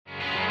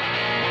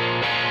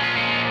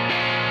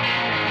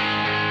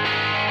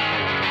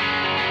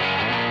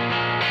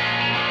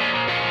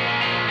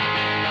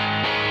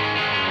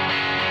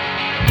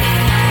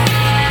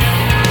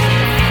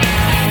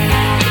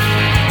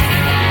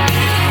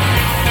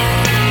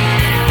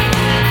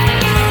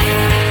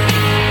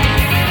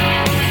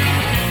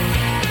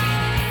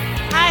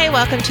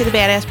welcome to the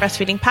Badass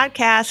Breastfeeding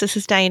Podcast. This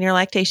is Diane, your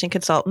lactation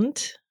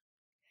consultant.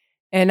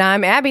 And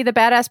I'm Abby, the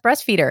Badass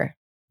Breastfeeder.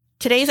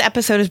 Today's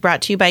episode is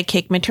brought to you by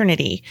Cake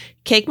Maternity.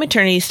 Cake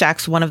Maternity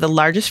stocks one of the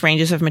largest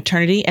ranges of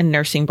maternity and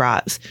nursing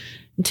bras.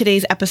 And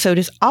today's episode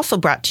is also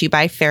brought to you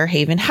by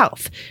Fairhaven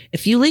Health.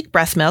 If you leak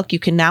breast milk, you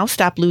can now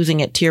stop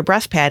losing it to your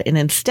breast pad and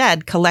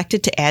instead collect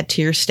it to add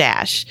to your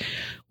stash.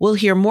 We'll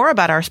hear more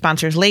about our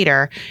sponsors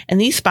later, and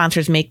these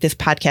sponsors make this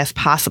podcast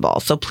possible.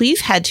 So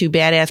please head to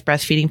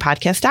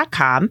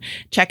badassbreastfeedingpodcast.com.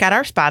 Check out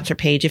our sponsor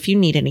page if you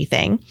need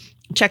anything.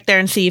 Check there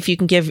and see if you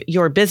can give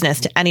your business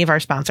to any of our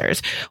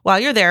sponsors. While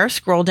you're there,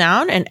 scroll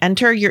down and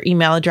enter your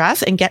email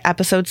address and get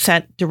episodes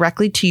sent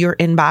directly to your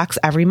inbox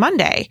every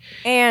Monday.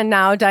 And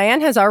now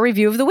Diane has our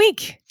review of the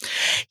week.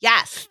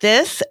 Yes,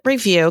 this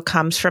review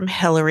comes from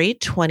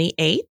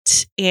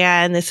Hillary28,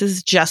 and this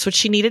is just what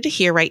she needed to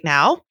hear right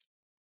now.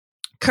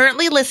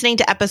 Currently listening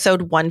to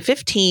episode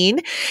 115,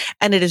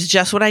 and it is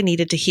just what I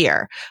needed to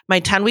hear. My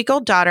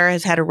 10-week-old daughter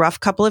has had a rough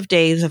couple of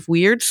days of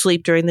weird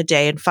sleep during the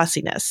day and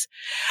fussiness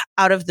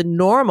out of the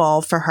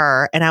normal for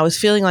her, and I was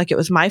feeling like it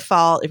was my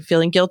fault and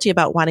feeling guilty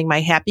about wanting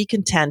my happy,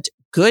 content,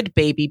 good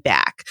baby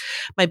back.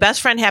 My best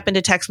friend happened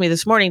to text me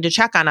this morning to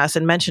check on us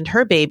and mentioned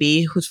her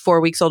baby, who's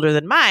 4 weeks older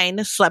than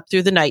mine, slept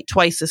through the night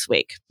twice this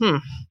week.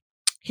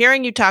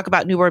 Hearing you talk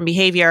about newborn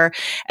behavior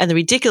and the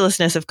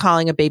ridiculousness of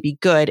calling a baby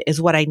good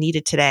is what I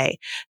needed today.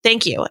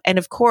 Thank you. And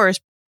of course,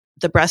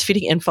 the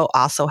breastfeeding info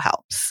also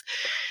helps.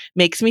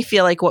 Makes me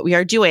feel like what we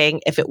are doing,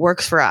 if it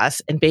works for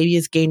us and baby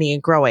is gaining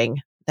and growing,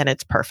 then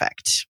it's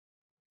perfect.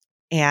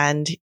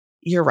 And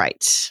you're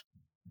right.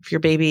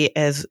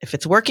 If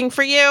it's working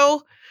for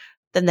you,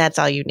 then that's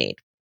all you need.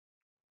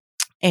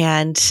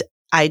 And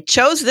I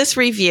chose this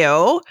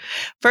review.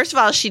 First of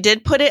all, she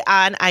did put it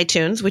on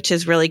iTunes, which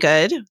is really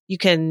good. You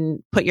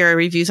can put your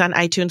reviews on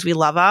iTunes. We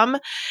love them,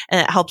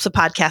 and it helps the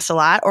podcast a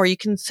lot. Or you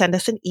can send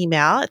us an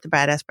email at the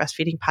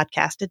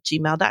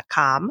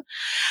badassbreastfeedingpodcast@gmail.com.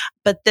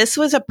 But this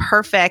was a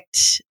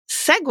perfect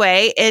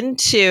segue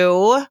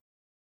into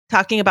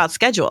talking about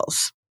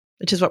schedules,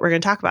 which is what we're going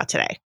to talk about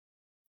today.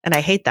 And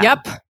I hate them.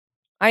 Yep.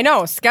 I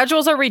know.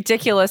 Schedules are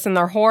ridiculous, and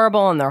they're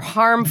horrible, and they're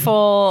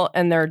harmful,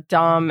 and they're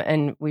dumb,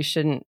 and we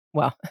shouldn't.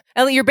 Well,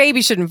 your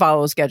baby shouldn't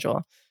follow a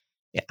schedule.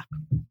 Yeah.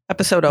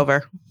 Episode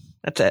over.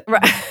 That's it.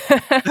 Right. And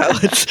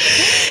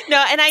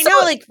I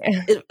know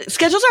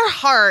schedules are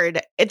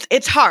hard.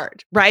 It's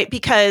hard, right?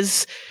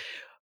 Because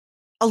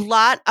a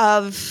lot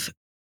of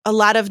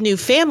new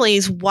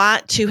families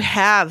want to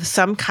have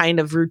some kind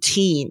of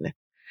routine.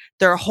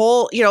 Your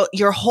whole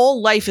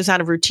life is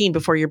on a routine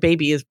before your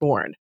baby is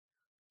born.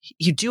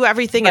 You do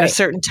everything at a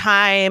certain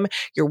time.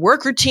 Your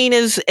work routine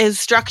is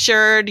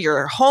structured.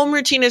 Your home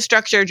routine is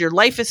structured. Your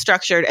life is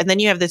structured. And then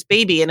you have this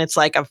baby and it's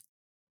like a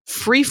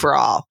free for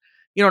all.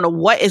 You don't know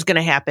what is going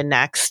to happen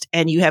next.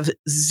 And you have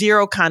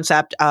zero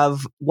concept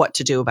of what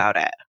to do about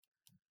it.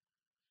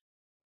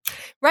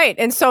 Right.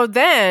 And so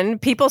then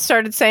people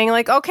started saying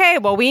like, okay,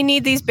 well, we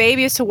need these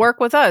babies to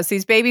work with us.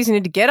 These babies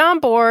need to get on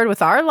board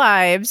with our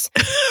lives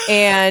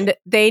and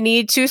they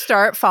need to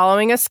start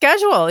following a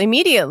schedule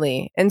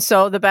immediately. And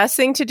so the best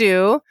thing to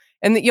do,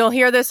 and you'll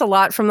hear this a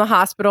lot from the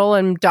hospital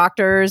and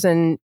doctors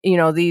and,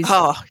 these.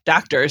 Oh,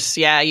 doctors.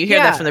 Yeah. You hear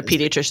that from the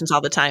pediatricians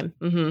all the time.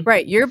 Mm-hmm.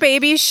 Right. Your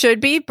baby should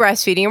be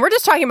breastfeeding. And we're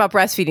just talking about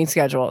breastfeeding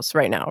schedules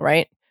right now,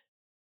 right?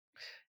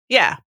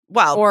 Yeah.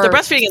 Well, the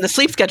breastfeeding and the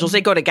sleep schedules,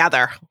 they go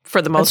together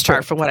for the most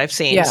part from what I've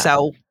seen. Yeah.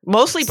 So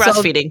mostly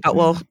breastfeeding, but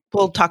we'll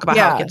talk about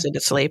how it gets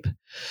into sleep.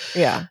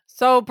 Yeah.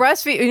 So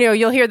breastfeed,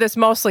 you'll hear this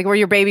mostly where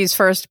your baby's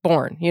first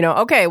born,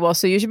 okay, well,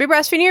 so you should be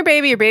breastfeeding your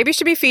baby. Your baby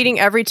should be feeding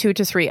every 2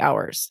 to 3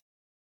 hours.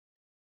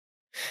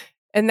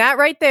 And that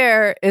right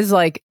there is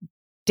like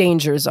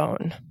danger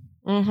zone.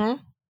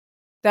 Mm-hmm.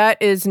 That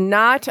is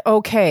not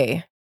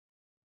okay.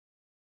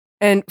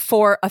 And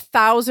for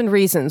 1,000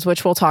 reasons,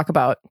 which we'll talk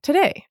about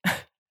today.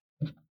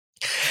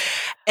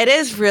 It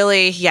is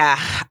really, yeah.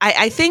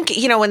 I think,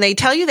 when they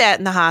tell you that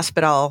in the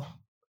hospital,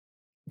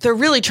 they're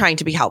really trying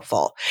to be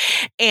helpful.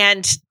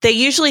 And they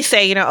usually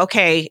say,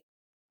 okay,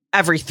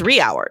 every 3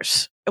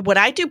 hours. When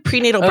I do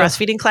prenatal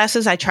breastfeeding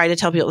classes, I try to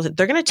tell people that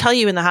they're going to tell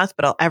you in the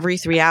hospital every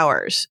 3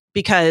 hours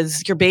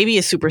because your baby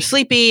is super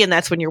sleepy and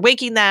that's when you're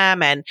waking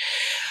them.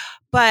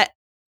 But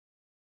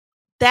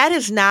that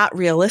is not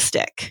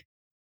realistic.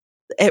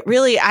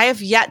 I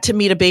have yet to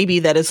meet a baby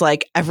that is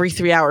like every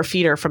 3 hour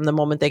feeder from the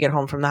moment they get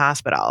home from the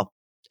hospital.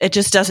 It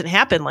just doesn't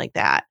happen like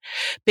that.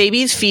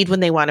 Babies feed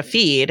when they want to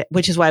feed,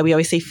 which is why we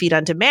always say feed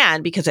on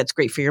demand, because that's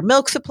great for your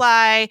milk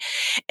supply.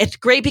 It's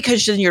great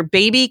because then your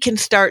baby can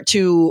start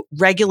to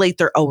regulate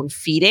their own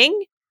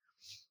feeding.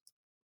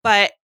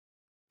 But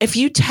if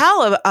you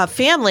tell a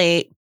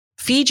family,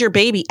 feed your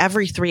baby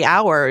every 3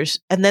 hours,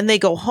 and then they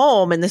go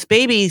home and this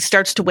baby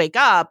starts to wake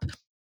up,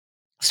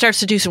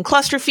 starts to do some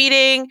cluster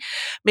feeding.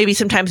 Maybe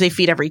sometimes they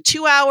feed every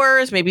 2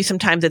 hours. Maybe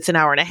sometimes it's an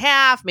hour and a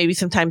half. Maybe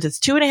sometimes it's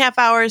 2.5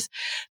 hours.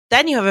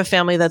 Then you have a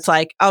family that's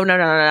like, oh,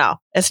 no.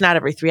 It's not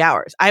every 3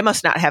 hours. I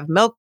must not have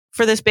milk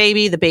for this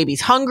baby? The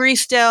baby's hungry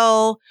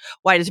still.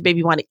 Why does the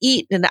baby want to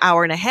eat in an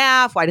hour and a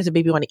half? Why does the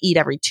baby want to eat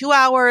every 2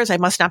 hours? I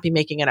must not be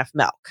making enough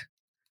milk.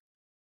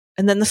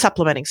 And then the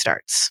supplementing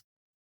starts.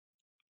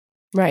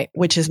 Right.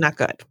 Which is not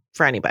good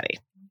for anybody.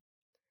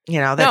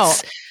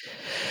 That's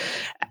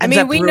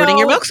we ruining know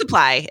your milk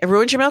supply. It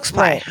ruins your milk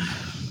supply. Right.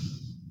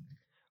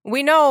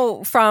 We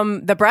know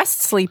from the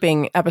breast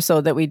sleeping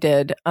episode that we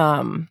did,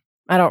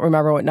 I don't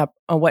remember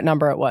what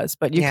number it was,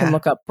 but you can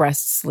look up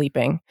breast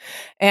sleeping.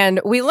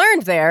 And we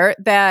learned there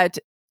that,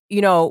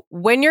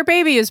 when your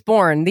baby is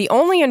born, the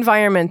only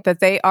environment that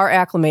they are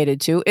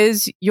acclimated to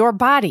is your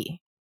body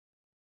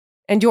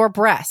and your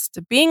breast.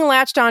 Being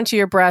latched onto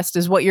your breast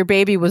is what your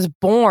baby was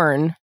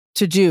born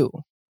to do.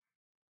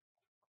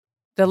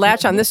 The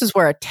latch on, this is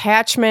where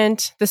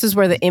attachment, this is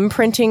where the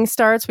imprinting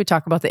starts. We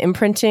talk about the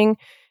imprinting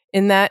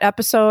in that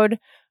episode.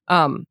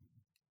 And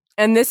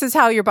this is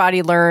how your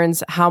body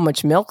learns how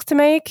much milk to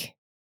make.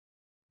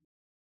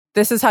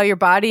 This is how your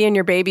body and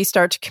your baby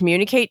start to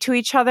communicate to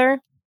each other.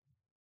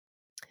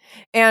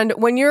 And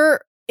when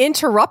you're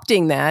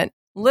interrupting that,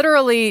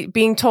 literally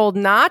being told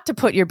not to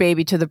put your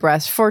baby to the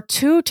breast for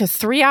 2 to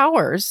 3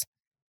 hours,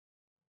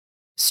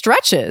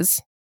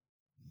 stretches,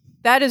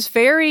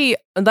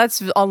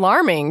 that's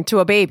alarming to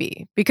a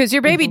baby because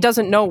your baby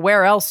doesn't know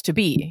where else to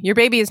be. Your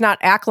baby is not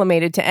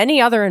acclimated to any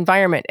other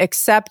environment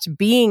except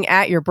being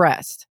at your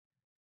breast.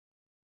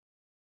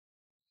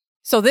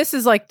 So this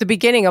is like the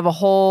beginning of a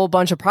whole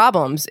bunch of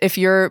problems if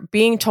you're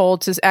being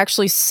told to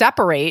actually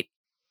separate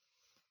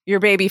your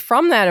baby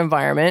from that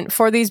environment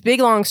for these big,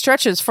 long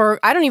stretches for,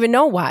 I don't even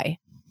know why.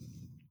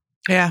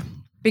 Yeah.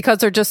 Because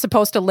they're just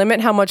supposed to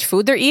limit how much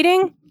food they're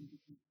eating,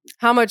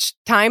 how much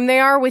time they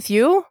are with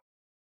you.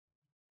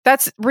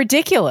 That's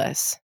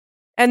ridiculous.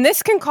 And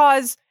this can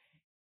cause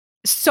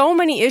so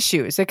many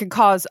issues. It could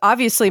cause,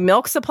 obviously,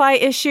 milk supply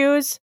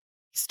issues,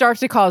 start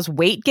to cause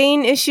weight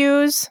gain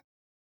issues.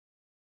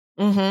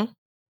 Mm-hmm.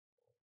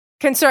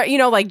 Can start,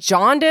 like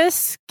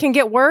jaundice can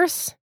get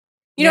worse.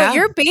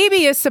 Your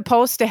baby is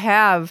supposed to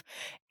have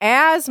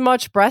as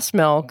much breast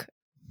milk,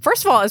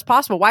 first of all, as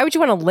possible. Why would you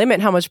want to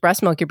limit how much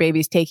breast milk your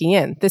baby's taking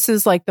in? This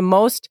is like the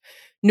most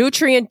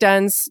nutrient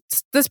dense.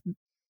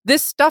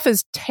 This stuff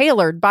is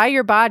tailored by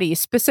your body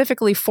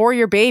specifically for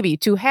your baby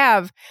to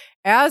have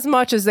as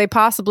much as they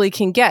possibly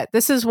can get.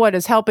 This is what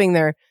is helping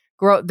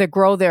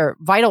grow their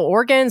vital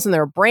organs and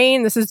their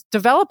brain. This is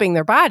developing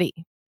their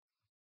body.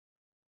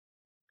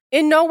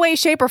 In no way,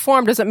 shape, or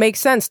form does it make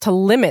sense to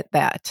limit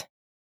that.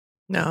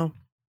 No.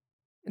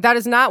 That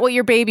is not what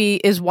your baby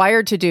is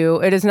wired to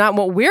do. It is not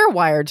what we're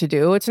wired to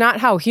do. It's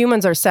not how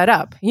humans are set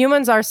up.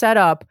 Humans are set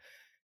up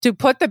to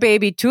put the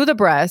baby to the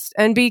breast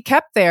and be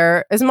kept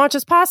there as much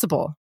as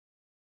possible.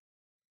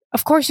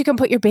 Of course, you can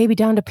put your baby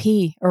down to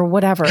pee or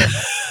whatever.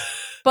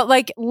 But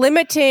like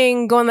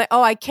limiting, going like,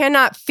 I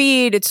cannot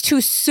feed. It's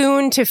too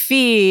soon to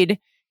feed.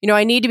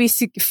 I need to be,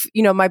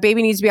 my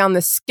baby needs to be on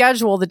the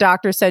schedule. The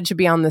doctor said should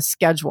be on the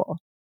schedule.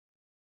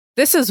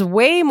 This is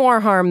way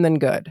more harm than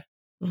good.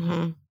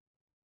 Mm-hmm.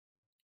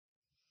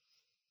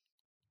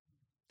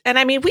 And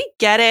I mean, we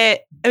get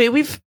it. I mean,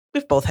 we've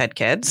both had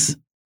kids.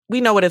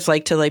 We know what it's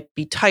like to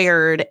be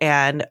tired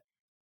and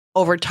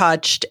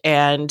overtouched,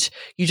 and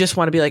you just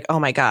want to be like, oh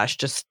my gosh,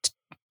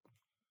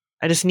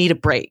 I just need a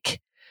break.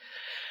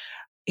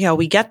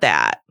 We get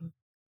that.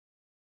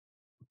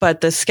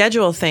 But the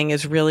schedule thing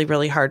is really,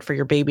 really hard for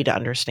your baby to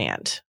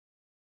understand.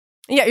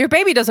 Yeah, your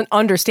baby doesn't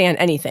understand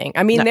anything.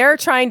 I mean, They're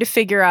trying to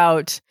figure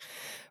out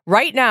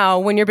right now,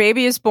 when your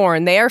baby is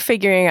born, they are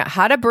figuring out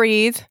how to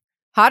breathe,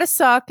 how to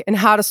suck, and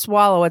how to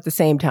swallow at the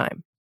same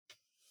time.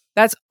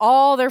 That's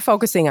all they're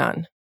focusing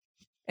on.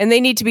 And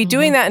they need to be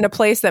doing that in a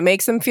place that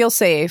makes them feel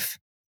safe,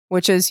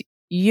 which is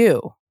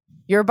you.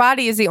 Your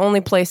body is the only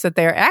place that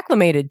they're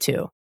acclimated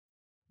to.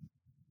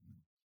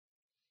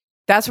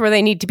 That's where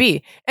they need to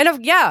be. And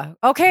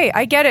okay,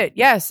 I get it.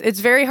 Yes, it's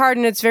very hard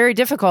and it's very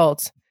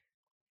difficult.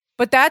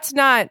 But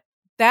that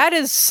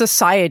is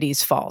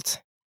society's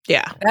fault.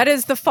 Yeah. That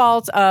is the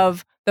fault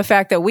of the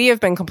fact that we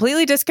have been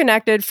completely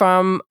disconnected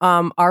from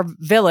our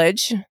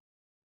village,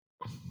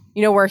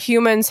 where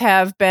humans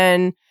have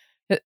been,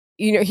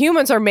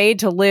 humans are made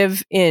to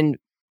live in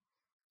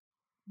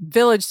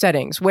village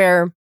settings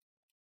where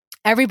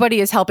everybody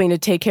is helping to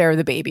take care of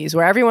the babies,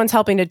 where everyone's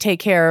helping to take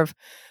care of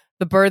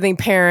the birthing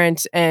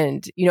parent,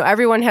 and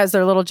everyone has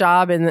their little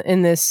job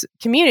in this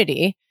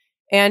community,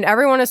 and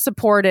everyone is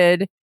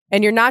supported,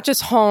 and you're not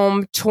just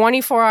home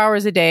 24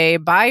 hours a day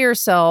by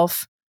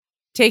yourself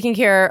taking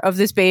care of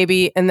this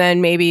baby and then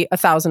maybe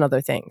 1,000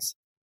 other things.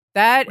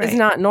 That is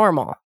not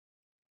normal.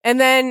 And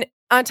then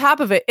on top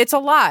of it, it's a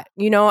lot,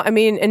 I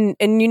mean,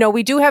 and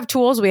we do have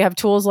tools. We have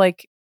tools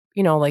like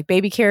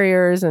baby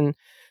carriers and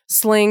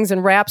slings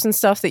and wraps and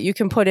stuff that you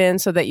can put in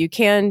so that you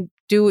can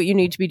do what you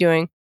need to be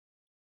doing.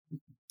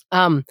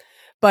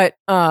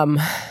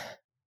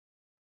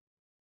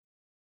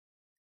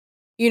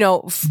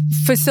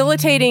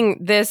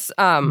 Facilitating this,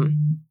 sorry,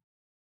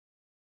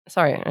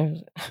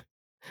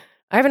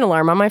 I have an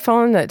alarm on my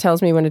phone that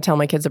tells me when to tell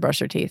my kids to brush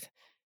their teeth.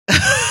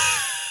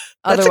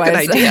 That's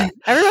otherwise, a good idea.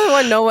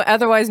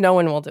 otherwise no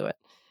one will do it.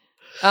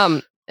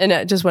 And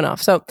it just went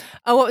off. So,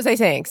 what was I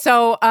saying?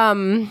 So,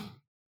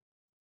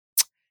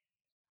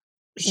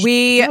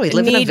 we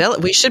live in a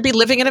village. We should be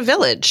living in a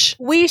village.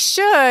 We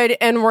should,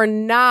 and we're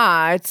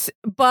not.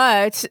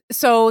 But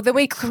so then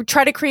we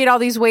try to create all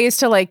these ways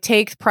to like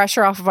take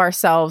pressure off of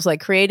ourselves,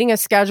 like creating a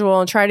schedule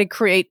and try to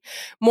create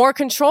more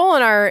control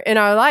in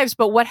our lives.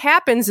 But what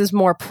happens is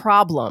more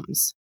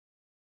problems.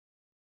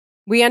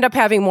 We end up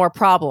having more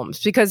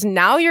problems because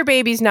now your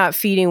baby's not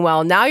feeding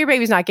well. Now your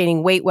baby's not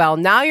gaining weight well.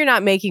 Now you're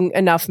not making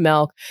enough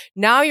milk.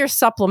 Now you're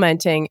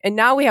supplementing. And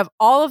now we have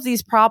all of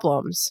these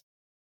problems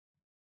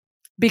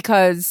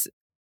because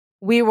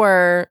we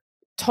were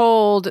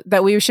told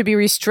that we should be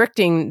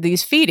restricting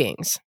these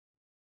feedings.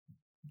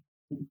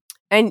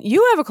 And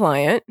you have a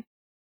client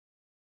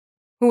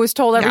who was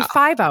told every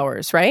 5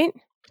 hours, right?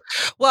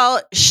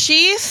 Well,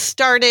 she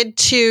started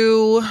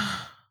to...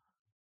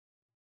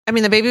 I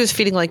mean, the baby was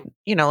feeding like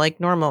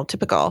normal,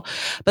 typical.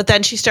 But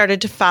then she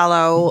started to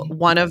follow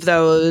one of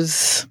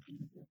those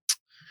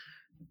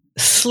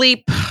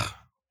sleep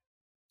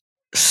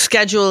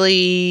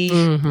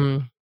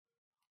scheduling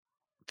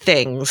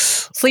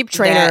things. Sleep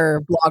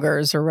trainer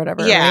bloggers or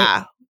whatever. Yeah.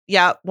 Right?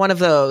 Yeah. One of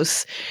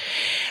those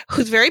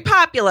who's very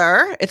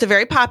popular. It's a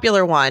very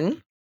popular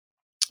one.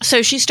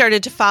 So she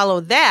started to follow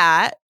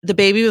that. The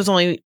baby was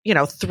only,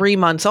 3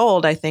 months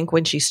old, I think,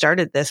 when she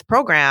started this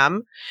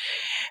program,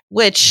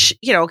 which,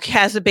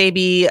 has the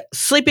baby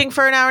sleeping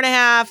for an hour and a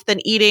half,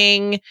 then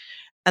eating,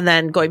 and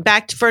then going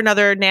back for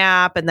another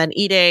nap and then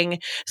eating.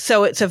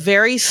 So it's a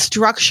very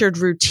structured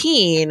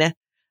routine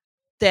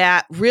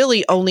that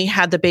really only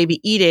had the baby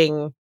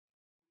eating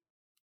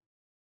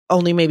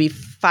only maybe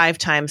 5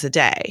 times a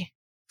day,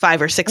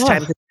 5 or 6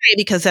 times a day,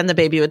 because then the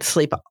baby would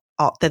sleep.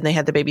 Then they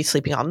had the baby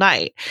sleeping all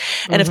night.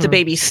 And if the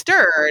baby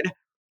stirred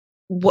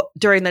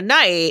during the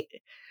night,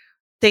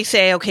 they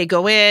say, okay,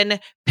 go in,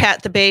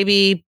 pat the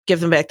baby, give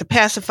them back the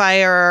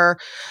pacifier,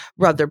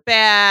 rub their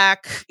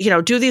back,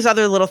 do these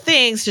other little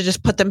things to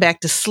just put them back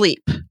to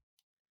sleep.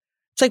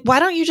 It's like, why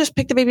don't you just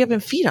pick the baby up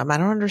and feed them? I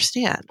don't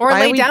understand. Or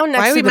lay down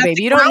next to the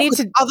baby. You don't need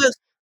to.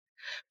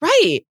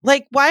 Right.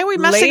 Like, why are we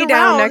messing around? Lay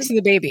down next to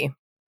the baby.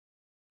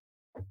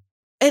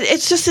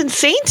 It's just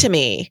insane to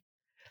me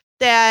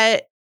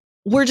that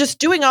we're just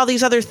doing all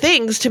these other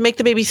things to make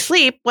the baby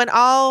sleep when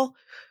all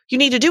you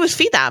need to do is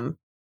feed them.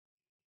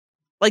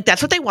 Like,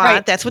 that's what they want.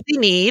 Right. That's what they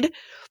need.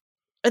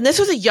 And this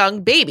was a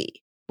young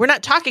baby. We're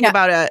not talking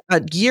about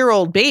a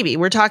year-old baby.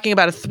 We're talking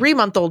about a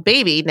 3-month-old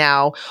baby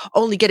now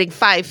only getting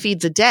 5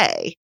 feeds a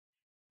day.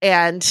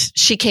 And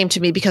she came to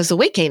me because the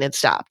weight gain had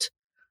stopped.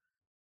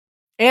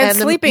 And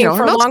sleeping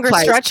for longer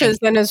stretches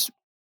than is...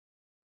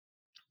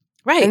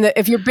 Right. And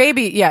if your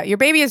baby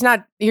is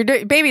not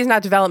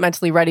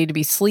developmentally ready to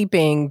be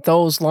sleeping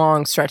those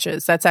long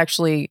stretches, that's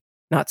actually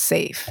not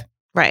safe.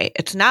 Right.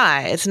 It's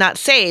not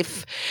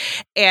safe.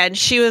 And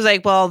she was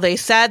like, well, they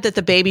said that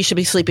the baby should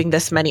be sleeping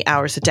this many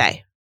hours a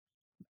day.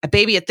 A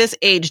baby at this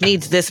age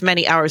needs this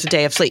many hours a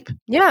day of sleep.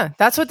 Yeah,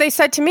 that's what they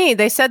said to me.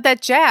 They said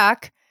that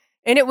Jack,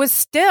 and it was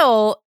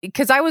still,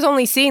 because I was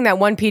only seeing that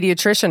one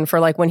pediatrician for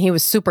like when he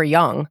was super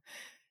young.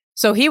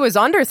 So he was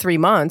under 3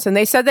 months, and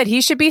they said that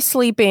he should be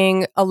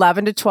sleeping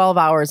 11 to 12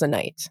 hours a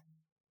night.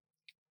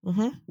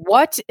 Mm-hmm.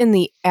 What in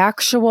the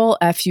actual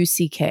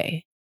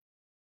FUCK?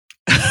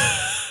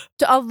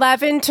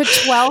 11 to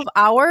 12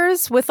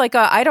 hours with like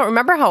I don't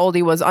remember how old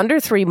he was, under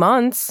 3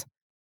 months.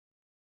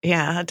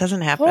 Yeah, it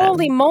doesn't happen.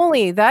 Holy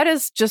moly, that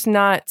is just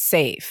not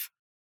safe.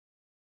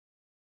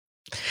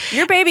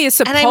 Your baby is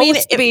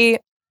supposed to be...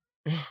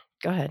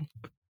 Go ahead.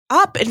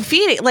 Up and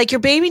feeding, like your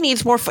baby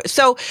needs more.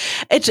 So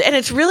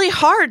it's really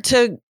hard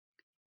to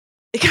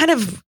kind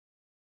of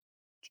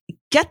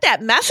get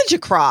that message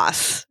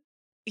across.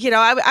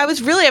 I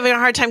was really having a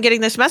hard time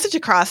getting this message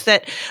across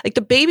that like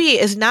the baby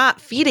is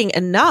not feeding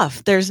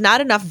enough. There's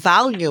not enough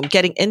volume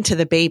getting into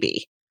the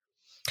baby.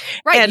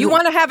 Right. And you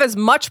want to have as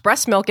much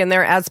breast milk in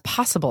there as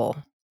possible.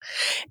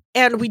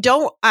 And we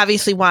don't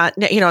obviously want,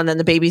 and then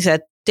the baby's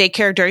at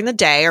daycare during the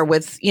day or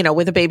with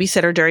a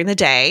babysitter during the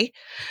day.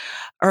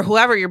 Or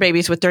whoever your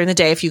baby's with during the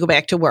day if you go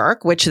back to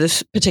work, which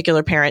this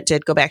particular parent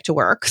did go back to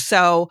work.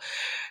 So,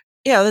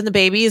 then the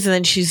baby's, and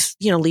then she's,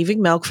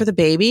 leaving milk for the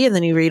baby. And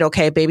then you read,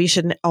 okay, baby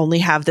shouldn't only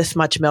have this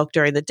much milk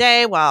during the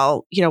day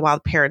while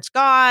the parent's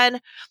gone.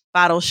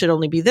 Bottle should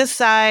only be this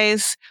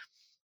size.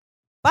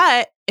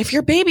 But if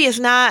your baby is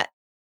not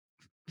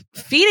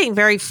feeding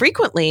very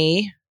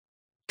frequently,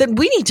 then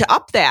we need to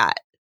up that.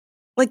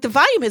 Like the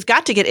volume has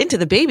got to get into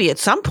the baby at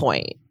some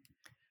point.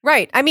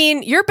 Right. I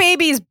mean, your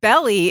baby's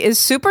belly is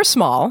super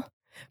small.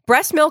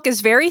 Breast milk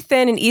is very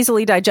thin and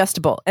easily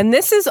digestible. And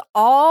this is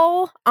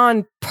all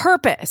on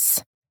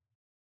purpose.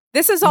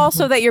 This is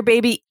also that your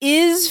baby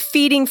is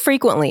feeding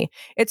frequently.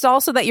 It's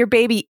also that your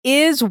baby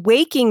is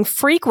waking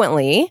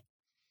frequently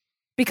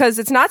because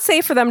it's not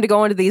safe for them to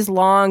go into these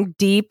long,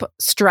 deep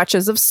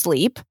stretches of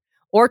sleep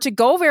or to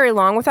go very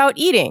long without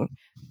eating.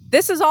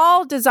 This is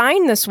all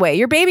designed this way.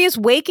 Your baby is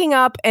waking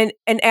up and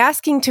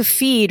asking to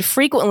feed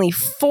frequently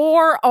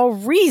for a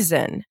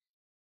reason.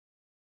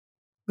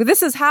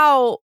 This is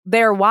how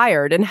they're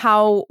wired and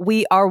how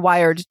we are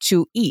wired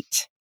to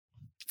eat.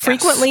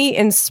 Frequently,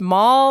 in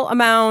small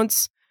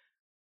amounts,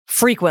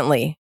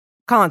 frequently,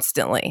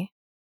 constantly.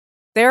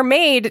 They're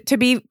made to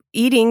be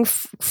eating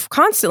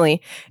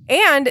constantly.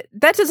 And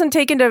that doesn't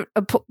take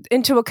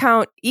into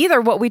account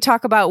either what we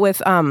talk about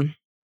with,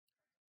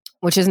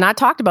 which is not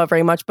talked about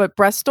very much, but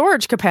breast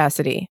storage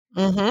capacity.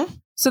 Mm-hmm.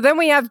 So then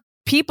we have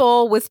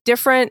people with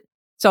different,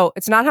 so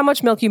it's not how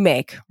much milk you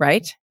make,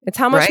 right? It's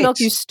how much milk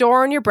you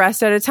store in your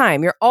breast at a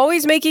time. You're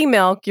always making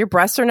milk. Your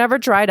breasts are never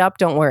dried up.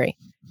 Don't worry.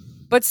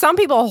 But some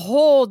people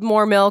hold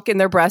more milk in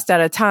their breast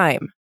at a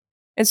time.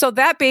 And so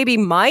that baby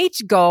might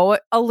go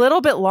a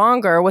little bit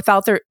longer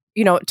without their,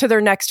 to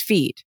their next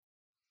feed.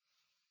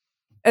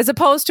 As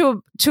opposed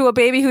to a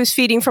baby who's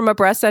feeding from a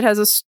breast that has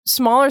a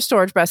smaller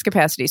storage breast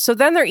capacity. So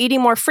then they're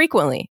eating more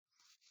frequently.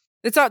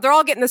 They're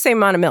all getting the same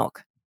amount of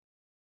milk.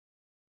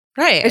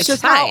 Right. It's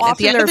just how often at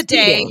the end they're of the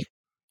day. feeding.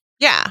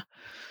 Yeah.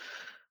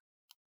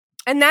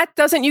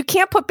 And you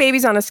can't put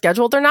babies on a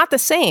schedule. They're not the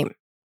same.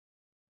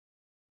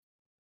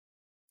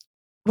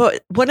 Well,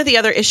 one of the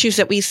other issues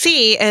that we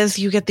see is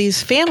you get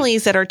these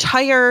families that are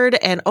tired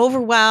and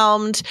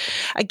overwhelmed.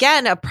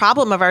 Again, a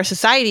problem of our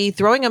society,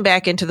 throwing them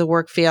back into the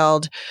work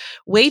field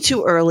way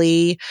too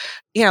early,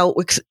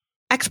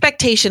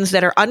 expectations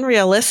that are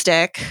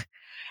unrealistic.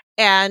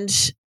 And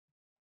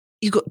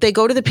they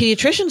go to the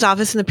pediatrician's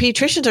office, and the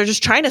pediatricians are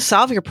just trying to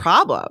solve your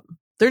problem.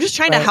 They're just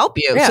trying to help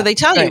you. Yeah. So they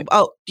tell you,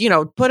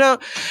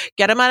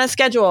 get them on a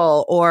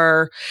schedule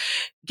or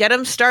get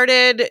them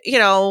started,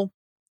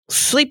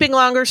 sleeping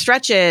longer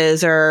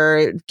stretches,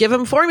 or give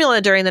them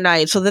formula during the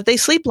night so that they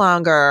sleep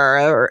longer,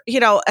 or,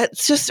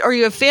 it's just, or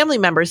you have family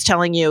members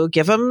telling you,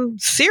 give them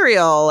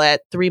cereal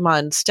at 3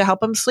 months to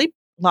help them sleep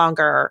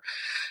longer,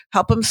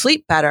 help them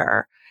sleep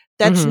better.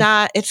 That's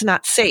it's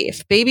not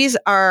safe. Babies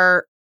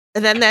are,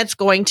 and then that's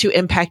going to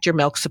impact your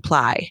milk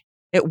supply.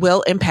 It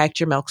will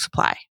impact your milk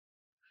supply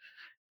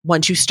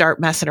once you start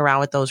messing around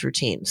with those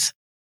routines.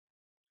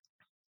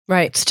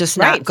 Right. It's just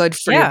not good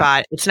for your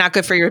body. It's not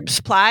good for your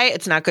supply.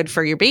 It's not good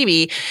for your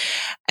baby.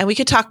 And we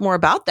could talk more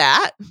about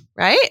that,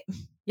 right?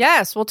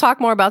 Yes, we'll talk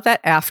more about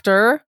that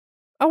after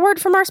a word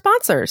from our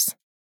sponsors.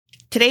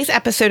 Today's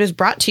episode is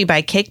brought to you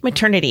by Cake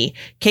Maternity.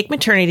 Cake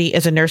Maternity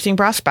is a nursing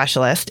bra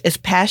specialist, is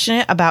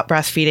passionate about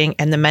breastfeeding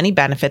and the many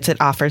benefits it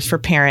offers for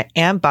parent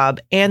and bub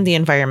and the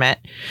environment.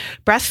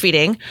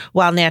 Breastfeeding,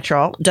 while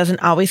natural,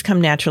 doesn't always come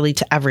naturally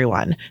to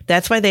everyone.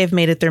 That's why they have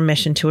made it their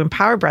mission to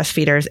empower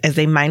breastfeeders as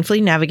they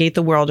mindfully navigate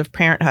the world of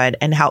parenthood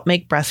and help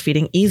make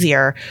breastfeeding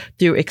easier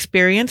through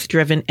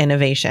experience-driven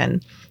innovation.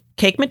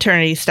 Cake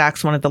Maternity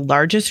stocks one of the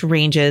largest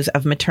ranges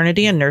of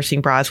maternity and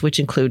nursing bras, which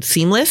include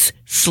seamless,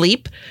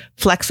 sleep,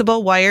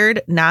 flexible,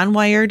 wired,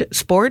 non-wired,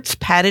 sports,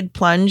 padded,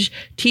 plunge,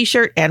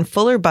 t-shirt, and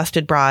fuller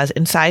busted bras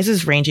in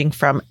sizes ranging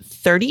from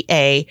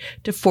 30A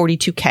to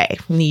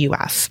 42K in the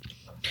U.S.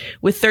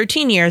 With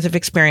 13 years of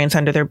experience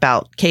under their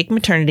belt, Cake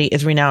Maternity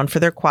is renowned for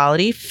their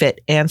quality,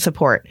 fit, and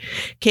support.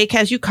 Cake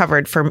has you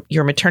covered for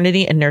your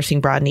maternity and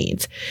nursing bra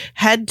needs.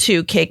 Head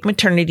to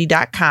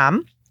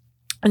cakematernity.com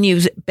and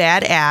use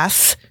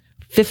BADASS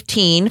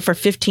 15 for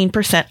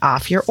 15%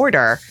 off your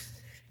order.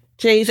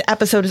 Today's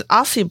episode is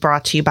also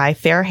brought to you by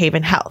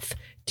Fairhaven Health.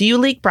 Do you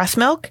leak breast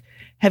milk?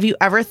 Have you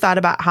ever thought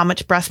about how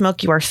much breast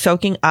milk you are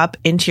soaking up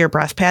into your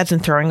breast pads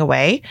and throwing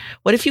away?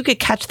 What if you could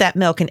catch that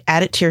milk and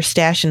add it to your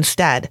stash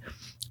instead?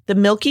 The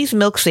Milky's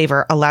Milk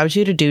Saver allows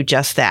you to do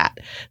just that.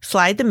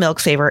 Slide the Milk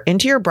Saver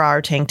into your bra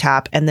or tank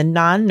top and the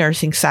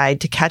non-nursing side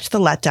to catch the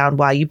letdown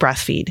while you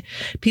breastfeed.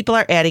 People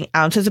are adding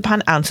ounces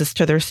upon ounces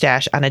to their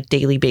stash on a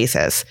daily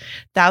basis.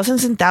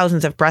 Thousands and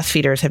thousands of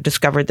breastfeeders have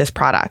discovered this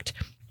product.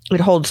 It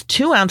holds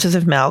 2 ounces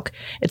of milk.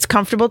 It's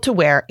comfortable to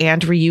wear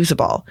and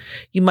reusable.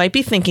 You might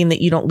be thinking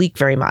that you don't leak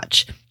very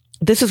much.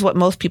 This is what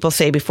most people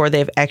say before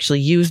they've actually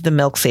used the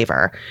Milk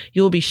Saver.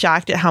 You will be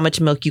shocked at how much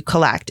milk you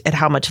collect, at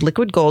how much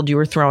liquid gold you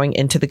are throwing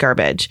into the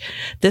garbage.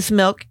 This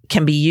milk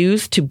can be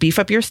used to beef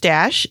up your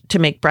stash, to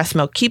make breast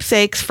milk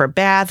keepsakes, for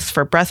baths,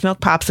 for breast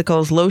milk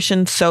popsicles,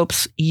 lotions,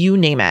 soaps, you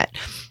name it.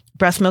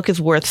 Breast milk is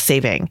worth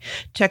saving.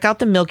 Check out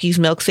the Milky's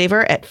Milk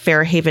Saver at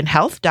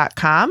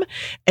fairhavenhealth.com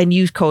and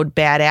use code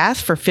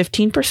BADASS for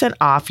 15%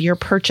 off your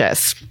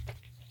purchase.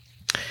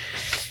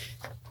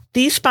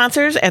 These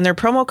sponsors and their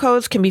promo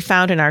codes can be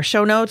found in our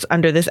show notes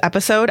under this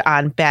episode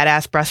on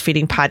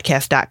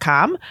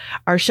badassbreastfeedingpodcast.com.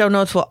 Our show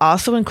notes will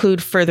also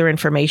include further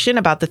information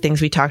about the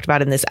things we talked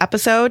about in this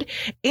episode.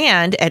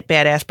 And at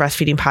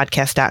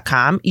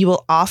badassbreastfeedingpodcast.com, you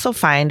will also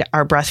find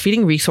our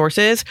breastfeeding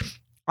resources,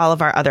 all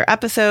of our other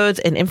episodes,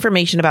 and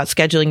information about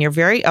scheduling your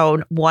very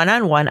own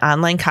one-on-one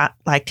online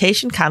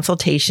lactation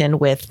consultation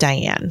with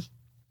Diane.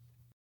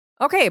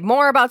 Okay,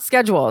 more about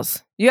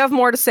schedules. You have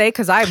more to say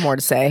because I have more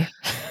to say.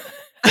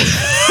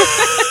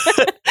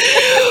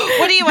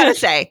 What do you want to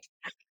say?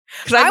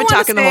 Because I've been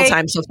talking the whole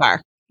time so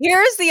far.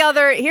 Here's the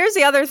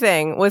other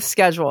thing with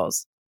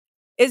schedules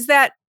is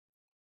that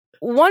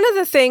one of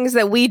the things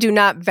that we do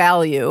not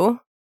value,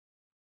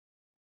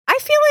 I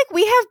feel like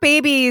we have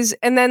babies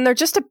and then they're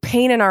just a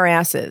pain in our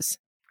asses.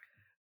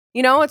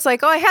 You know, it's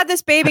like, oh, I had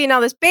this baby. Now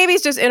this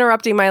baby's just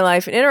interrupting my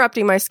life and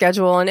interrupting my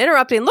schedule and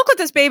interrupting. Look what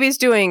this baby's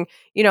doing,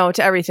 you know,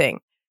 to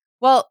everything.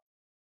 Well,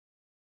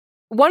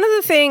 one of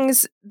the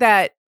things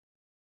that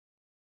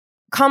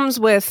comes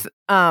with,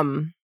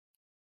 you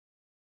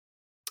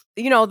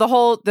know, the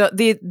whole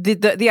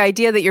the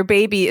idea that your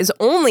baby is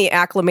only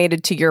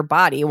acclimated to your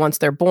body once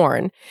they're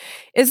born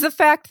is the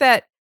fact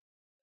that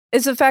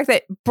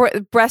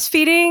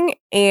breastfeeding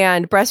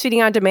and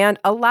breastfeeding on demand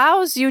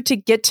allows you to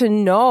get to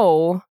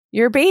know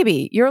your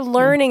baby. You're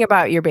learning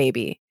about your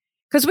baby.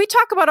 Because we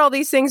talk about all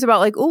these things about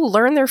like, ooh,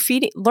 learn their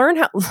feeding, learn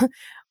how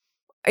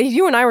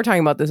you and I were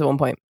talking about this at one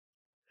point.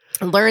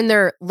 Learn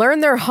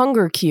their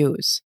hunger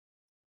cues.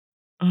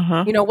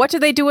 You know, what do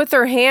they do with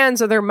their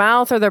hands or their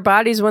mouth or their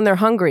bodies when they're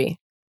hungry?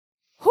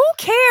 Who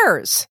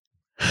cares?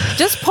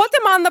 Just put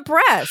them on the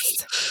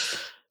breast.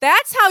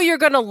 That's how you're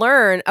going to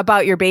learn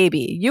about your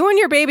baby. You and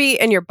your baby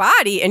and your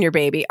body and your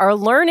baby are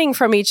learning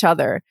from each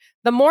other.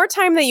 The more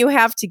time that you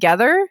have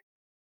together,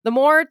 the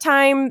more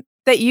time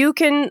that you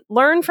can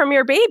learn from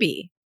your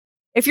baby.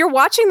 If you're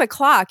watching the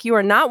clock, you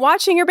are not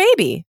watching your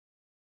baby.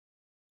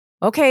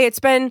 Okay,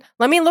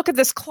 let me look at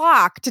this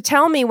clock to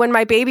tell me when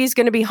my baby's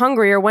going to be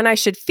hungry or when I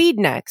should feed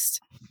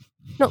next.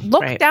 No,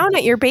 look down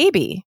at your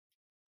baby.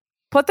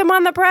 Put them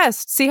on the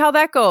breast. See how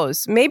that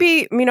goes.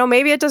 Maybe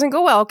it doesn't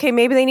go well. Okay,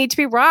 maybe they need to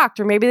be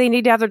rocked or maybe they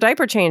need to have their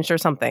diaper changed or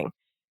something.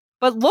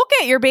 But look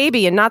at your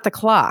baby and not the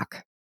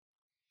clock.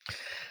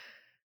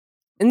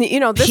 And, you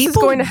know, this is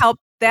going to help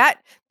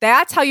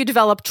that's how you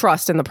develop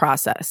trust in the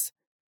process.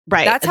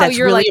 Right. That's how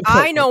you're really like,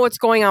 important. I know what's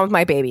going on with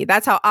my baby.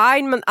 That's how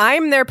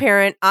I'm their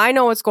parent. I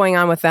know what's going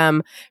on with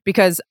them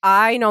because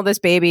I know this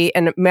baby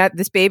and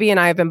this baby and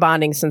I have been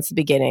bonding since the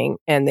beginning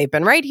and they've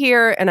been right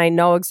here and I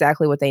know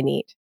exactly what they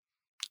need.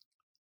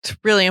 It's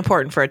really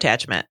important for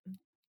attachment.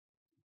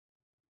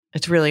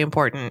 It's really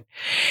important.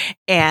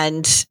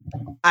 And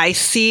I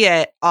see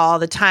it all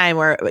the time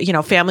where, you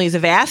know, families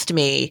have asked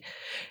me,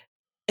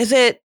 is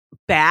it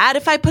bad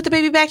if I put the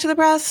baby back to the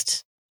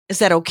breast? Is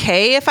that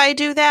okay if I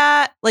do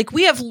that? Like,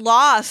 we have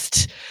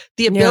lost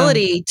the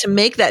ability to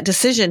make that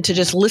decision to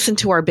just listen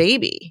to our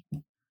baby.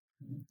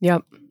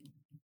 Yep.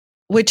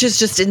 Which is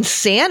just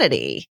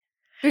insanity.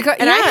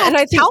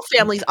 I tell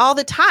families all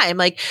the time,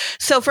 like,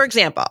 so for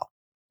example,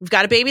 we've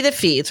got a baby that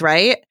feeds,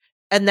 right?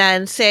 And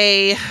then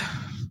say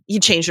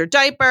you change their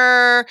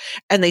diaper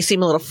and they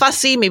seem a little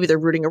fussy. Maybe they're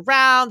rooting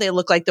around. They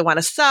look like they want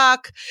to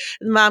suck.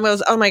 And mom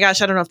goes, oh my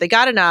gosh, I don't know if they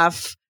got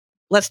enough.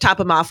 Let's top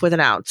them off with an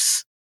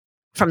ounce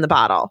from the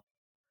bottle.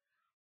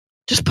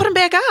 Just put them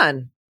back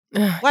on.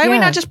 Why are we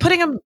not just putting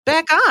them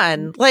back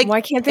on? Like,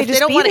 why can't they if just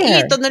they don't want to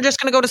there? eat, then they're just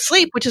going to go to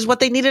sleep, which is what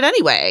they needed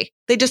anyway.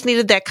 They just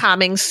needed that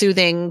calming,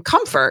 soothing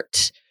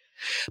comfort.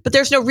 But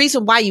there's no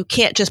reason why you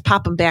can't just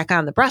pop them back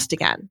on the breast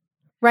again.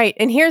 Right.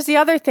 And here's the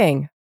other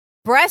thing.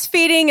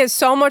 Breastfeeding is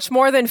so much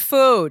more than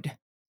food.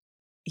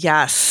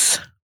 Yes.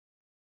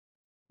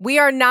 We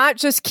are not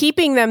just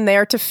keeping them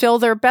there to fill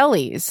their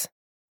bellies.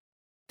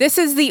 This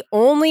is the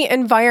only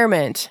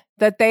environment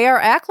that they are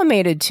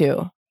acclimated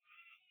to.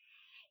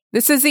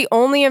 This is the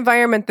only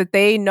environment that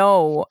they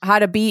know how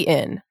to be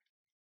in.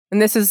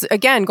 And this is,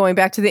 again, going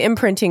back to the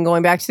imprinting,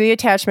 going back to the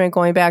attachment,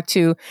 going back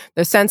to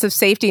the sense of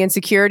safety and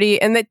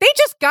security, and that they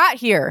just got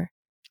here.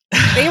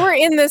 They were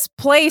in this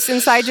place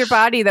inside your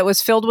body that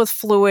was filled with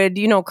fluid,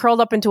 you know, curled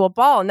up into a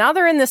ball. Now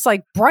they're in this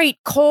like bright,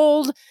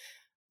 cold,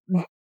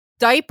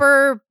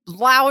 diaper,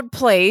 loud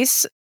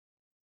place.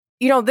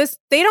 You know, they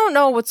don't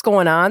know what's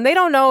going on. They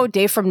don't know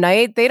day from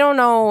night. They don't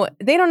know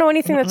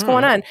anything that's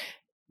going on.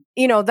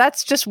 You know,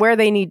 that's just where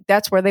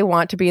that's where they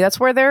want to be. That's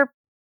where they're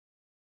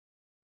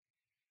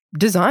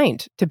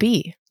designed to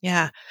be.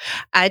 Yeah.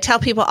 I tell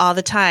people all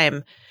the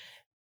time,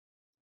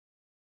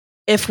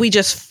 if we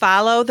just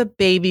follow the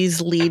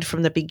baby's lead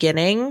from the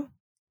beginning,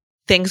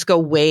 things go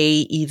way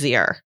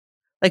easier.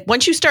 Like,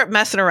 once you start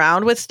messing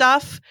around with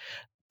stuff,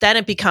 then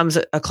it becomes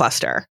a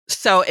cluster.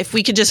 So if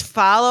we could just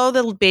follow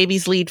the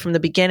baby's lead from the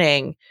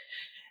beginning,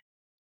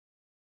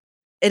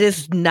 it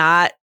is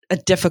not a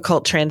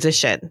difficult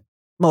transition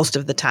most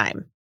of the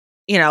time.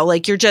 You know,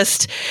 like, you're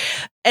just,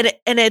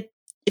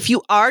 if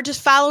you are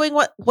just following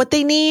what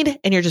they need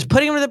and you're just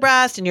putting them to the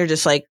breast and you're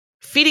just like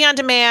feeding on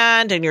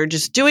demand and you're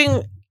just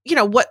doing, you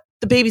know, what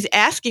the baby's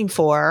asking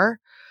for,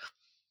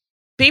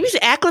 babies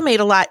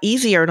acclimate a lot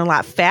easier and a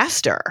lot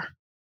faster.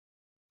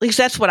 At least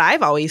that's what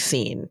I've always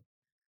seen.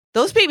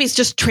 Those babies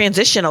just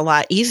transition a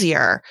lot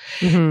easier.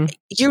 Mm-hmm.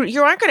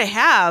 You aren't going to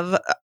have,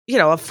 you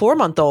know, a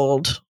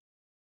 4-month-old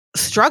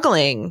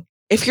struggling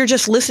if you're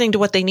just listening to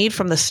what they need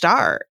from the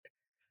start.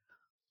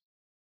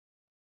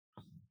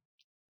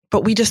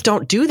 But we just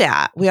don't do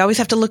that. We always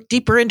have to look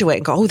deeper into it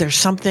and go, oh, there's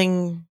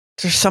something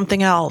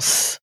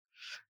else.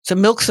 It's a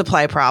milk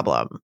supply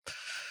problem.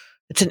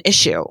 It's an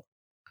issue.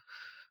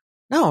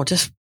 No,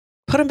 just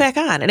put them back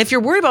on. And if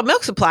you're worried about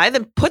milk supply,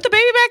 then put the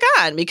baby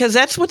back on, because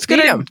that's what's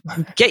going to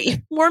get you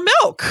more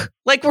milk.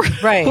 Like,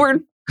 we're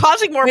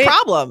causing more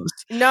problems.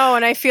 No,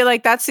 and I feel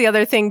like that's the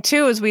other thing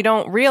too, is we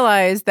don't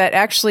realize that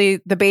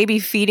actually the baby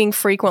feeding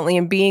frequently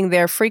and being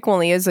there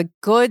frequently is a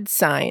good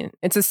sign.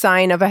 It's a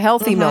sign of a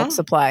healthy milk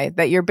supply,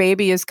 that your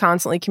baby is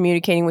constantly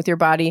communicating with your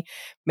body,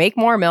 make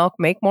more milk,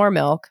 make more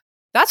milk.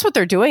 That's what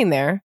they're doing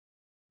there.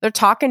 They're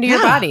talking to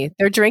your body.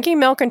 They're drinking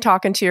milk and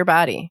talking to your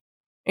body.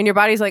 And your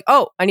body's like,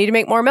 oh, I need to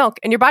make more milk.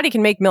 And your body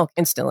can make milk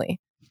instantly.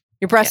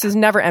 Your breast is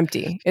never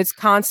empty. It's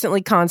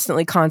constantly,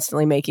 constantly,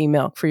 constantly making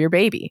milk for your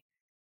baby.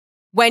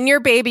 When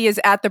your baby is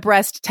at the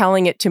breast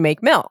telling it to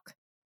make milk.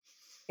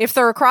 If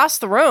they're across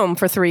the room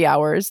for 3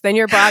 hours, then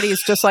your body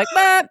is just like,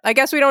 I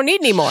guess we don't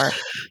need any more.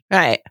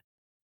 Right.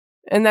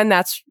 And then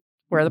that's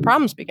where the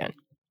problems begin.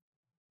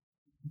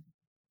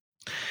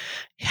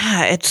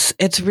 Yeah,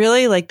 it's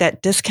really like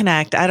that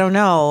disconnect. I don't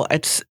know.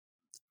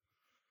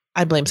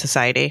 I blame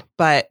society,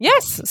 but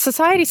yes,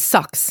 society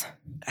sucks.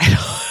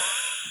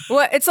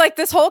 Well, it's like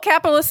this whole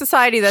capitalist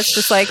society that's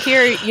just like,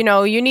 here,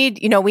 we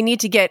need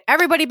to get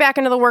everybody back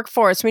into the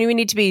workforce. We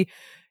need to be,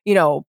 we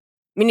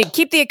need to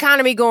keep the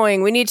economy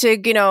going. We need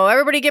to,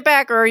 everybody get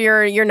back, or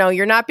you're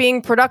not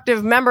being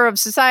productive member of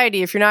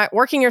society if you're not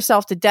working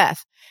yourself to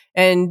death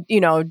and,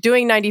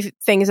 doing 90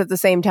 things at the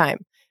same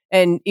time.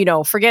 And,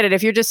 forget it.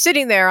 If you're just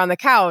sitting there on the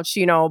couch,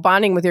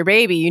 bonding with your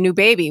baby, your new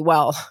baby,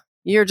 well,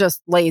 you're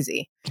just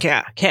lazy.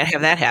 Yeah. Can't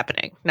have that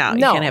happening. No,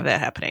 you can't have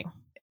that happening.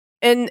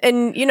 And,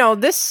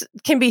 this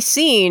can be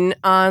seen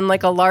on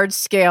like a large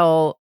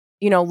scale,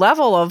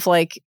 level of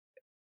like,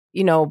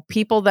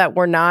 people that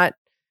were not,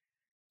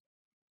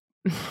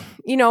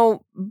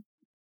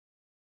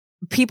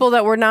 people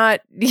that were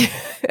not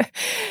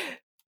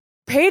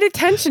paid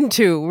attention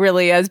to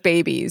really as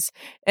babies.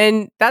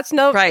 And that's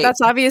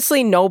that's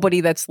obviously nobody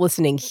that's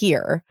listening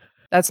here.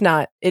 That's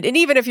not it. And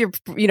even if you're,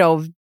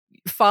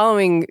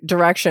 following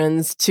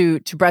directions to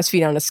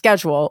breastfeed on a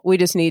schedule, we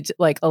just need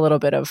like a little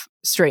bit of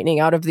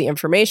straightening out of the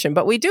information.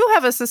 But we do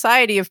have a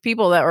society of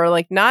people that are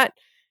like not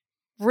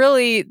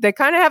really, they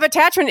kind of have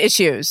attachment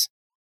issues.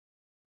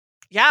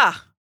 Yeah.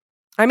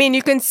 I mean,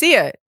 you can see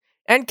it.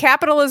 And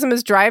capitalism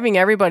is driving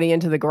everybody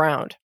into the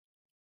ground.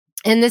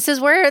 And this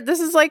is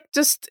like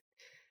just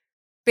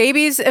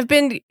babies have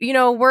been,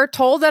 we're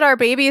told that our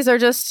babies are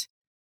just,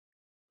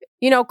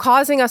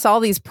 causing us all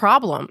these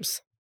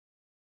problems.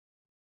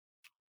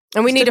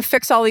 And we need to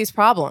fix all these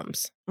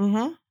problems.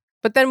 Mm-hmm.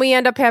 But then we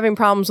end up having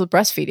problems with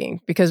breastfeeding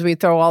because we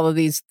throw all of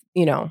these,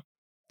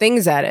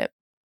 things at it.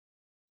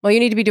 Well, you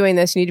need to be doing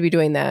this, you need to be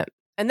doing that.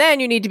 And then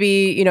you need to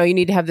be, you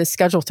need to have this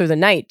schedule through the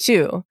night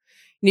too.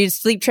 You need to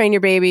sleep train your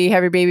baby,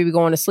 have your baby be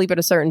going to sleep at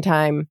a certain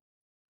time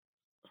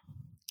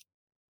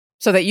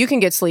so that you can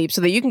get sleep, so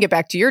that you can get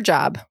back to your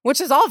job,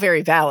 which is all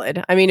very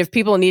valid. I mean, if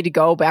people need to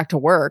go back to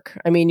work,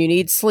 I mean, you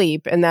need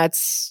sleep, and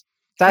that's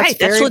right,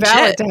 very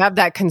valid to have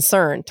that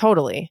concern.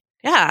 Totally.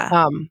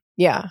 Yeah.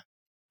 Yeah.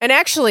 And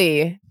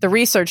actually, the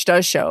research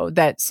does show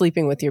that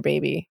sleeping with your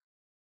baby,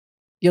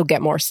 you'll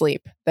get more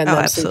sleep than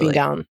them sleeping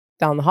down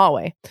the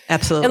hallway.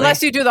 Absolutely.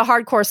 Unless you do the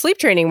hardcore sleep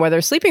training where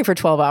they're sleeping for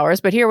 12 hours.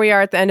 But here we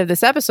are at the end of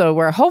this episode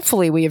where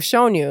hopefully we have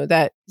shown you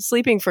that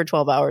sleeping for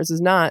 12 hours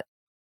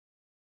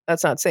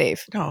that's not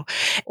safe. No.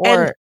 Or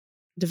and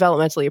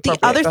developmentally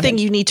appropriate. The other thing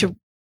you need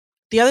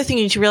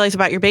to realize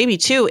about your baby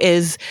too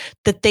is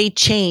that they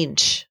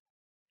change.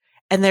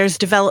 And there's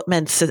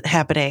developments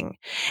happening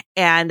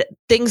and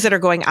things that are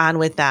going on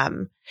with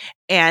them.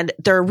 And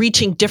they're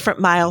reaching different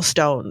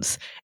milestones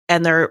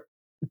and they're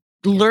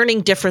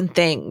learning different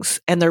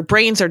things and their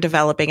brains are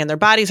developing and their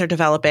bodies are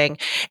developing.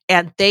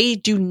 And they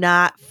do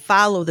not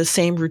follow the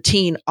same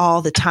routine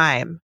all the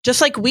time, just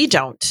like we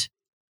don't.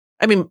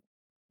 I mean,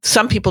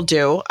 some people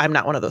do. I'm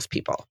not one of those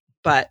people,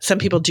 but some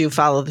people do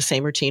follow the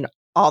same routine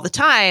all the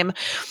time.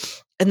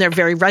 And they're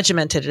very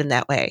regimented in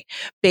that way.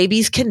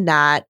 Babies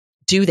cannot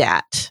do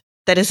that.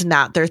 That is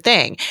not their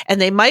thing. And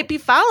they might be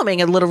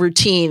following a little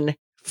routine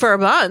for a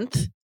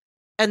month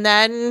and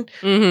then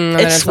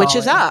it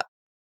switches up.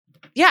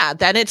 Yeah,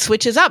 then it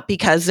switches up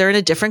because they're in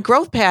a different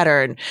growth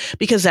pattern,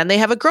 because then they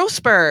have a growth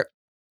spurt.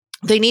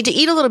 They need to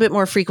eat a little bit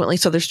more frequently,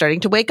 so they're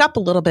starting to wake up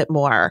a little bit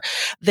more.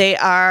 They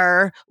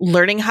are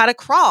learning how to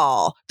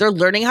crawl. They're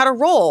learning how to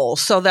roll.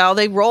 So now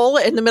they roll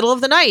in the middle of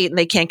the night and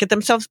they can't get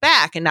themselves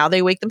back, and now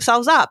they wake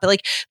themselves up. But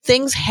like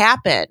things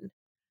happen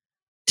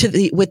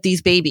with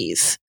these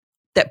babies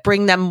that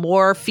bring them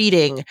more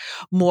feeding,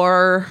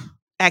 more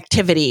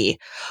activity,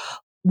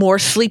 more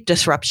sleep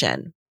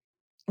disruption.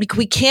 Like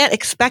we can't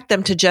expect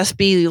them to just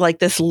be like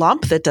this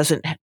lump that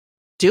doesn't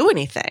do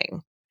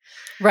anything.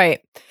 Right.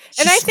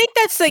 And I think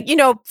that's like,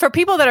 for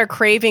people that are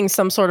craving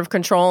some sort of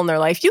control in their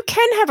life, you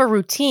can have a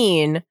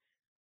routine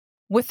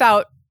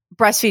without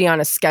breastfeeding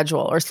on a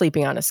schedule or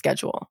sleeping on a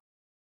schedule.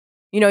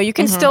 You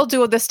can still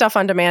do this stuff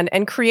on demand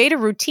and create a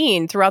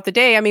routine throughout the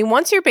day. I mean,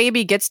 once your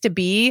baby gets to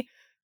be,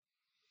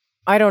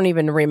 I don't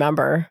even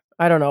remember,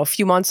 a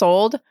few months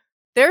old,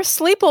 their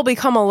sleep will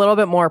become a little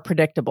bit more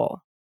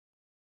predictable.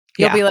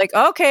 You'll be like,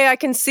 okay, I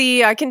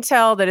can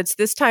tell that it's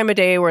this time of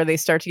day where they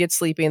start to get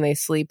sleepy and they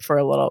sleep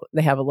for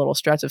they have a little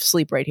stretch of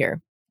sleep right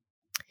here.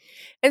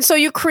 And so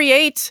you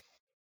create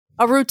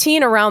a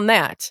routine around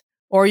that.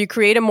 Or you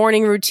create a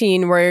morning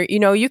routine where,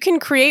 you can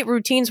create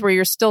routines where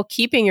you're still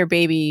keeping your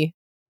baby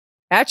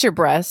at your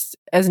breast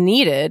as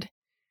needed,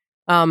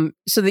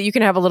 so that you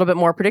can have a little bit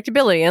more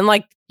predictability. And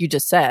like you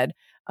just said,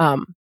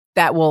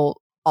 that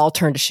will all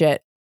turn to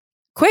shit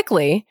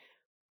quickly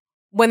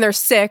when they're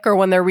sick or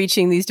when they're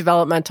reaching these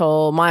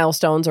developmental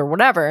milestones or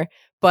whatever.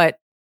 But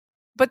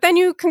then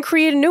you can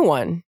create a new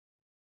one.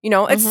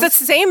 It's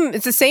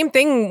the same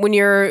thing when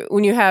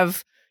you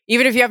have,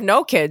 even if you have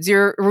no kids,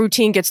 your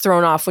routine gets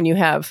thrown off when you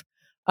have,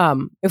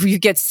 if you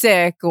get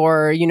sick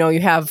or, you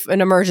have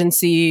an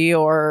emergency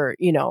or,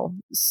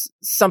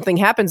 something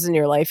happens in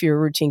your life, your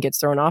routine gets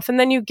thrown off, and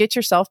then you get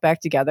yourself back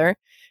together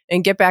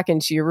and get back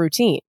into your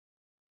routine.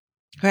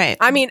 Right.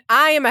 I mean,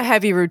 I am a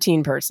heavy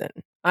routine person.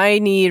 I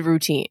need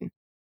routine.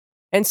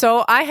 And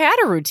so I had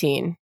a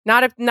routine,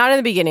 not in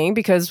the beginning,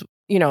 because,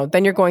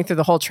 then you're going through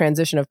the whole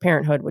transition of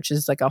parenthood, which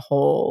is like a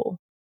whole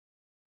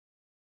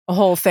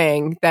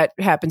thing that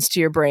happens to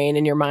your brain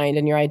and your mind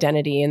and your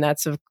identity. And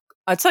it's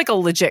like a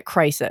legit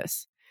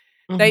crisis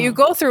that you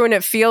go through, and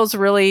it feels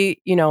really,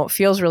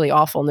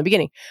 awful in the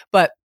beginning.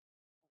 But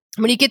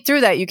when you get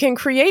through that, you can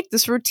create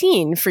this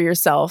routine for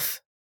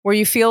yourself where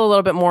you feel a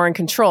little bit more in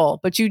control,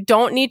 but you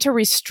don't need to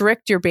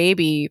restrict your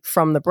baby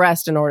from the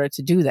breast in order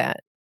to do that,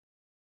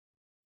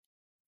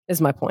 is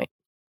my point.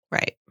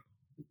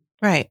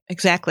 Right.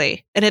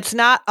 Exactly. And it's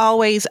not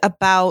always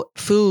about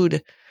food.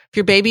 If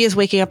your baby is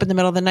waking up in the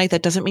middle of the night,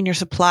 that doesn't mean your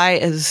supply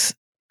is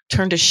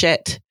turned to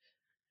shit.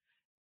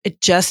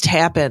 It just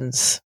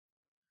happens.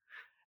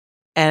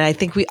 And I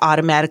think we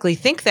automatically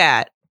think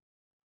that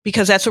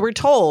because that's what we're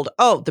told.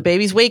 Oh, the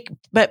baby's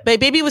but my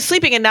baby was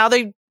sleeping and now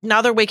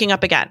they're waking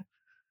up again.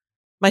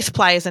 My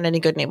supply isn't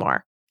any good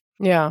anymore.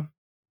 Yeah.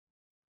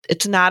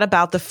 It's not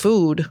about the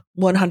food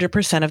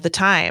 100% of the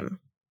time.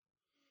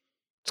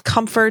 It's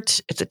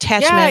comfort. It's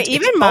attachment. Yeah,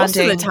 even most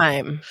of the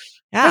time.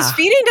 Yeah. Because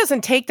feeding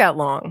doesn't take that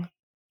long.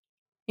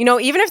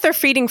 Even if they're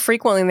feeding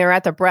frequently and they're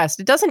at the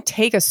breast, it doesn't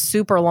take a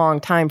super long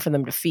time for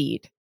them to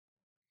feed.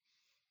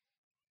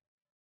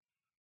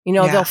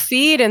 They'll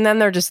feed and then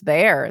they're just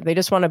there. They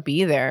just want to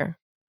be there.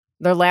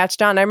 They're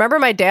latched on. I remember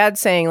my dad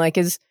saying, like,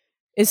 is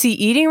he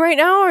eating right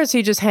now or is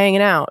he just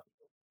hanging out?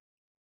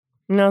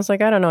 And I was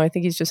like, I don't know. I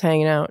think he's just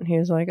hanging out. And he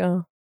was like,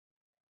 oh.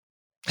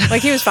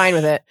 Like, he was fine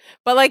with it.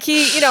 But like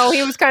he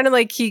was kind of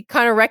like, he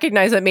kind of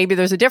recognized that maybe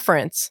there's a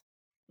difference.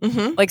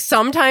 Mm-hmm. Like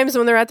sometimes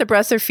when they're at the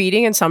breast, they're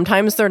feeding and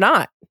sometimes they're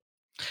not.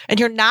 And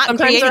you're not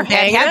sometimes creating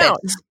bad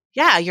habits. Out.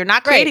 Yeah, you're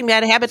not creating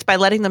bad habits by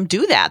letting them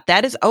do that.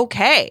 That is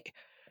okay.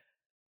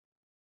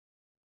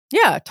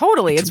 Yeah,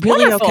 totally. It's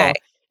really wonderful. Okay.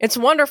 It's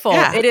wonderful.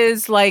 Yeah.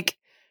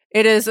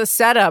 It is a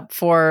setup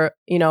for,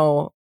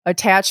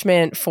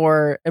 attachment,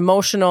 for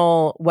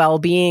emotional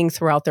well-being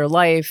throughout their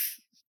life,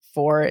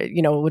 for,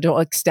 will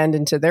extend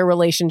into their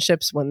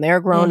relationships when they're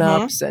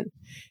grown-ups. And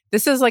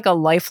this is like a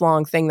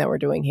lifelong thing that we're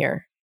doing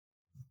here.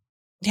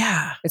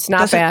 Yeah. It's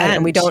not bad. End.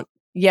 And we don't,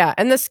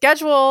 and the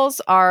schedules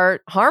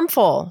are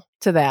harmful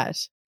to that.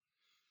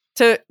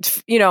 To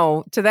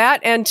that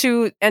and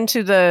to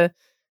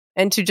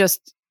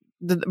just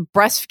the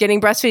getting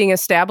breastfeeding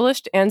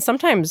established, and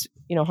sometimes,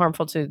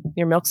 harmful to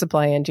your milk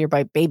supply and to your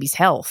baby's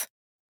health.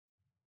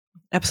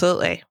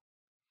 Absolutely.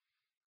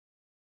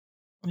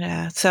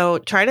 Yeah. So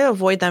try to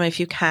avoid them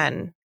if you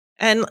can.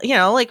 And,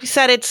 like we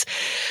said,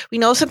 we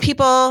know some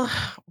people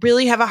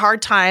really have a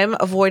hard time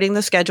avoiding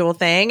the schedule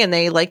thing and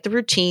they like the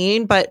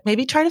routine, but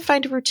maybe try to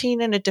find a routine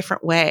in a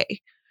different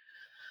way.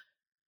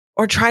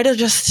 Or try to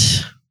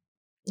just,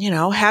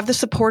 have the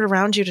support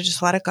around you to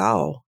just let it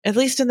go, at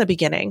least in the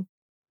beginning.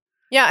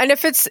 Yeah. And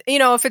if it's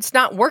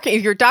not working,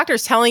 if your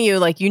doctor's telling you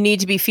like you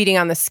need to be feeding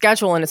on the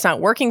schedule and it's not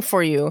working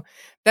for you,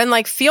 then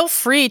like feel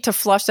free to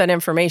flush that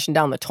information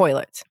down the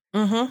toilet.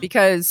 Mm-hmm.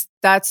 Because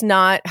that's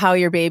not how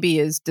your baby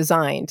is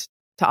designed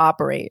to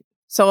operate.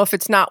 So if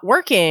it's not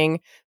working,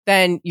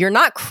 then you're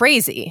not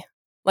crazy.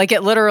 Like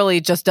it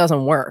literally just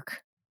doesn't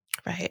work.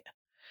 Right.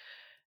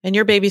 And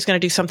your baby's going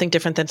to do something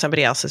different than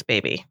somebody else's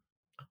baby.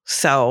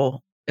 So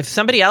if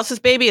somebody else's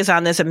baby is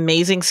on this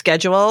amazing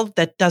schedule,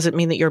 that doesn't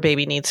mean that your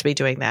baby needs to be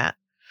doing that.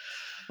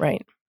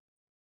 Right.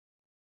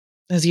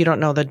 Because you don't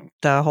know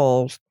the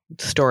whole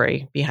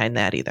story behind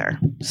that either.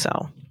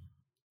 So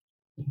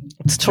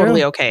it's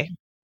totally okay.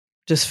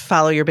 Just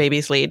follow your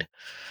baby's lead.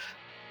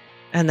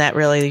 And that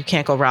really, you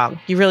can't go wrong.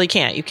 You really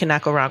can't. You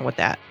cannot go wrong with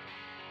that.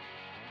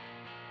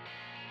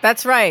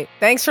 That's right.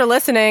 Thanks for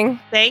listening.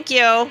 Thank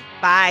you.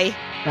 Bye.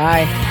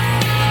 Bye.